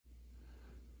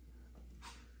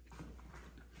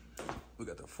We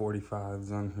got the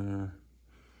 45s on here.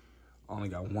 I only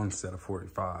got one set of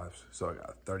 45s. So I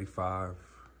got 35,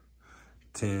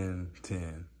 10,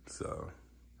 10. So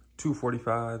 2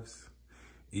 45s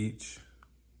each.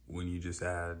 When you just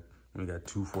add, we got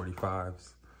 2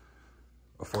 45s,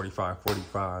 a 45,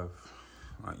 45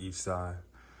 on each side.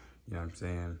 You know what I'm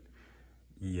saying?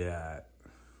 Yeah,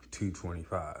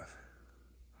 225.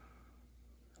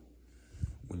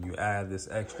 When you add this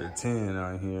extra 10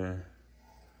 on here,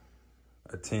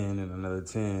 a 10 and another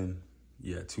 10,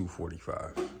 yeah,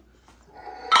 245.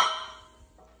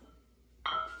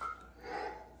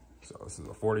 So this is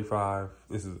a 45,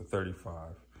 this is a 35,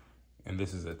 and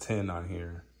this is a 10 on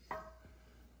here.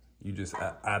 You just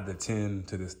add the 10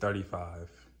 to this 35,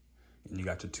 and you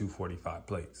got your 245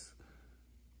 plates.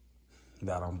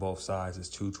 That on both sides is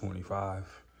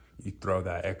 225. You throw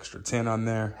that extra 10 on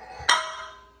there.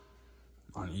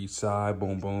 On each side,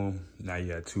 boom, boom. Now you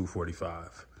got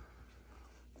 245.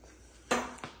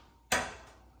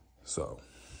 So,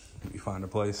 we find a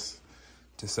place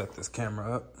to set this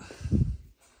camera up.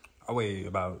 I weigh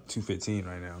about 215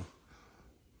 right now.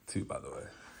 2, by the way.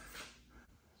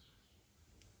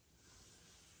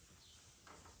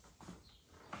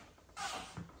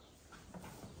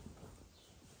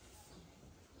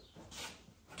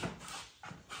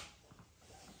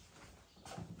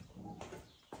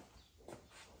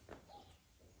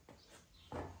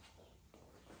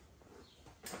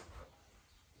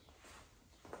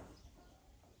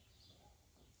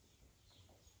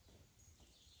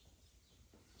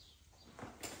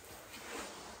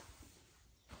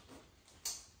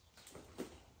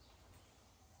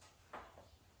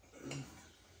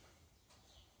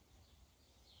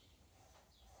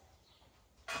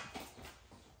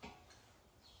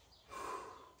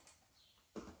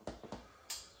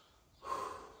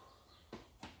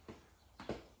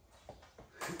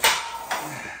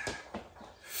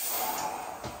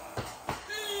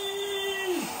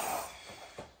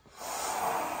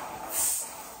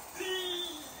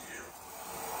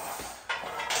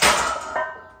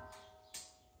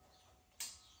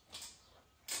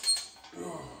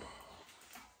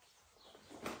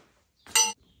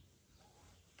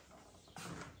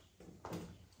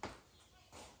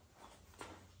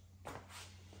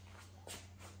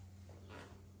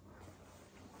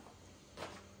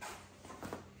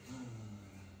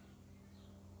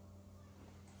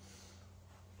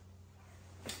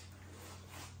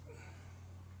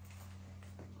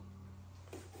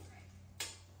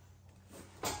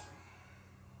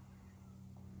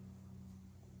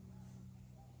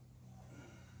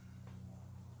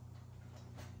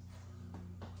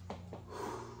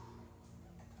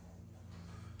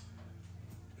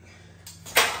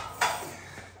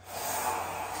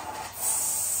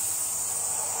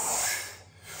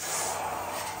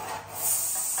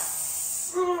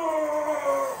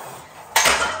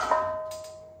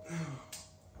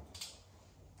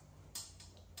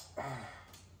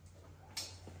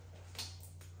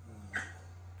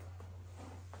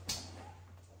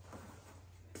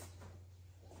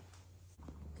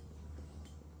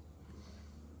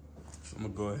 So I'm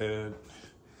gonna go ahead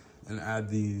and add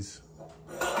these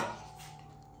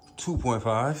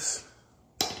 2.5s.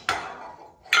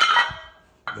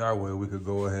 That way we could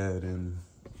go ahead and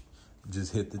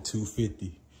just hit the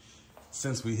 250.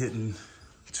 Since we hitting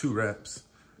 2 reps,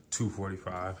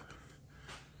 245,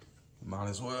 might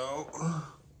as well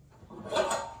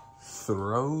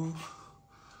throw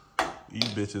these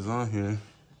bitches on here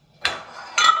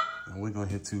and we're gonna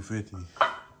hit 250.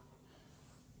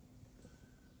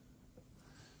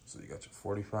 So you got your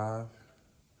 45,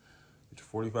 get your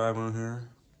 45 on here,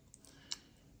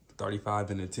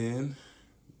 35 and a 10,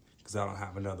 because I don't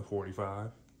have another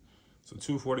 45. So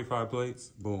 2 45 plates,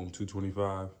 boom,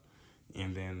 225,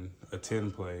 and then a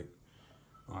 10 plate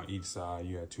on each side,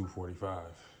 you had 245.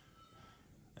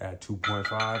 Add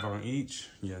 2.5 on each,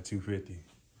 you had 250.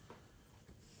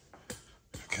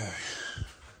 Okay.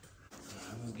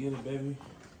 Let's get it, baby.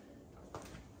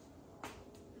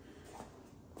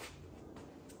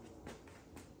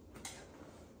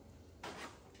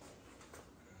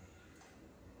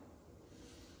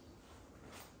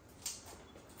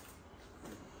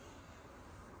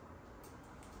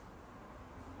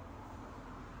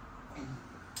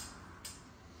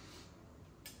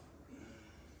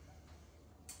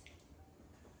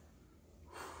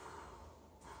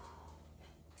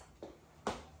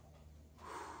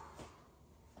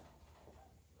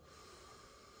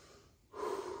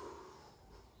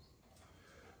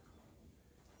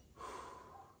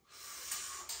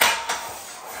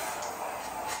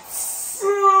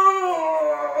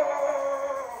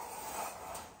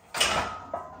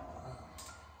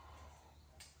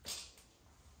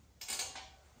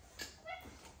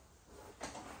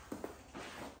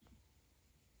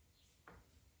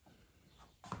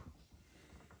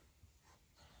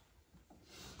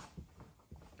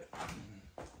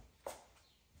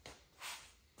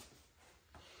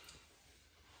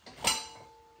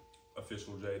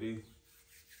 Official JD.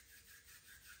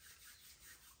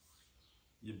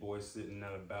 Your boy's sitting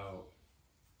at about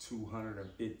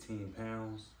 215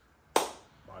 pounds.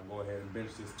 I'll go ahead and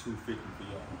bench this 250 for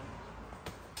y'all.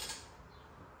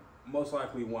 Most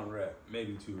likely 1 rep,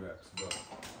 maybe 2 reps, but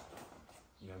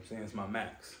you know what I'm saying? It's my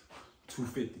max,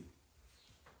 250.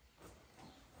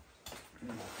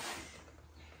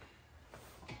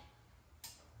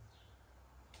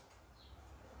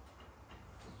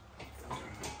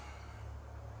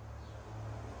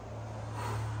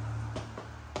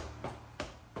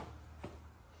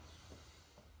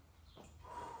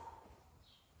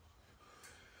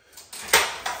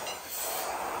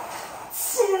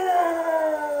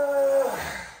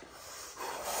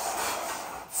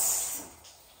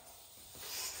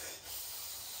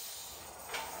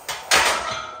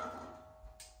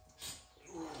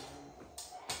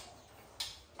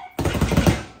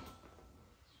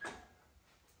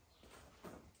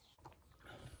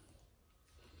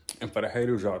 And for the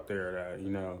haters out there that,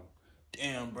 you know,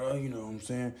 damn, bro, you know what I'm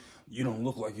saying? You don't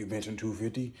look like you're benching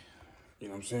 250. You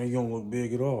know what I'm saying? You don't look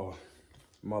big at all,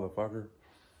 motherfucker.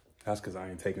 That's because I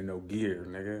ain't taking no gear,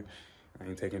 nigga. I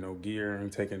ain't taking no gear. I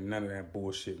ain't taking none of that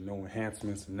bullshit. No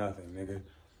enhancements, nothing, nigga.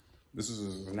 This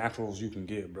is as natural as you can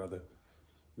get, brother.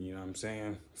 You know what I'm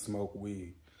saying? Smoke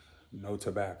weed, no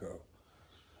tobacco.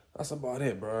 That's about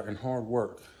it, bro. And hard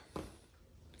work.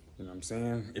 You know what I'm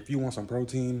saying? If you want some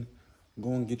protein,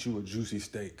 go and get you a juicy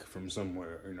steak from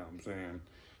somewhere, you know what I'm saying?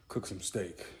 Cook some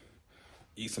steak,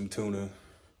 eat some tuna,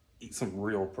 eat some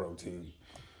real protein.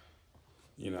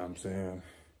 You know what I'm saying?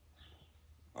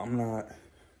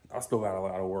 I still got a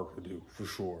lot of work to do, for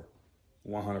sure,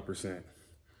 100%.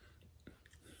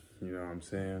 You know what I'm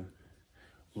saying?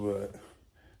 But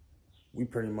we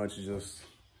pretty much just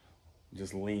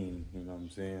lean, you know what I'm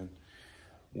saying?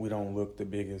 We don't look the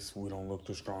biggest, we don't look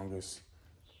the strongest.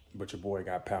 But your boy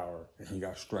got power and he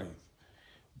got strength.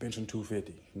 Benching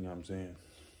 250, you know what I'm saying?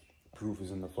 Proof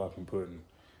is in the fucking pudding.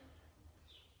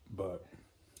 But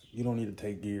you don't need to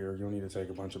take gear. You don't need to take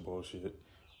a bunch of bullshit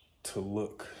to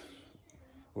look.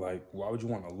 Like, why would you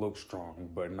want to look strong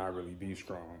but not really be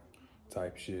strong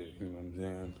type shit, you know what I'm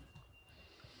saying?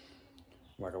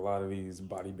 Like a lot of these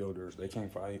bodybuilders, they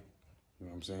can't fight, you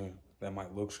know what I'm saying? They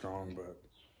might look strong, but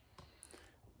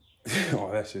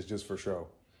all that shit's just for show.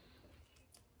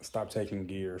 Stop taking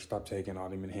gear, stop taking all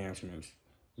them enhancements.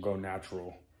 Go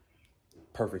natural.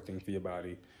 Perfect thing for your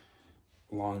body.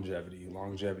 Longevity.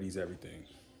 Longevity is everything.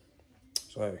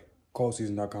 So hey,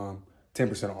 coldseason.com.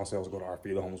 10% off sales go to our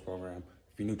Feed the Homeless program.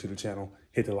 If you're new to the channel,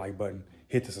 hit the like button,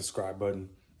 hit the subscribe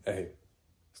button. Hey,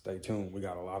 stay tuned. We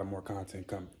got a lot of more content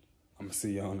coming. I'm gonna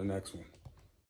see you on the next one.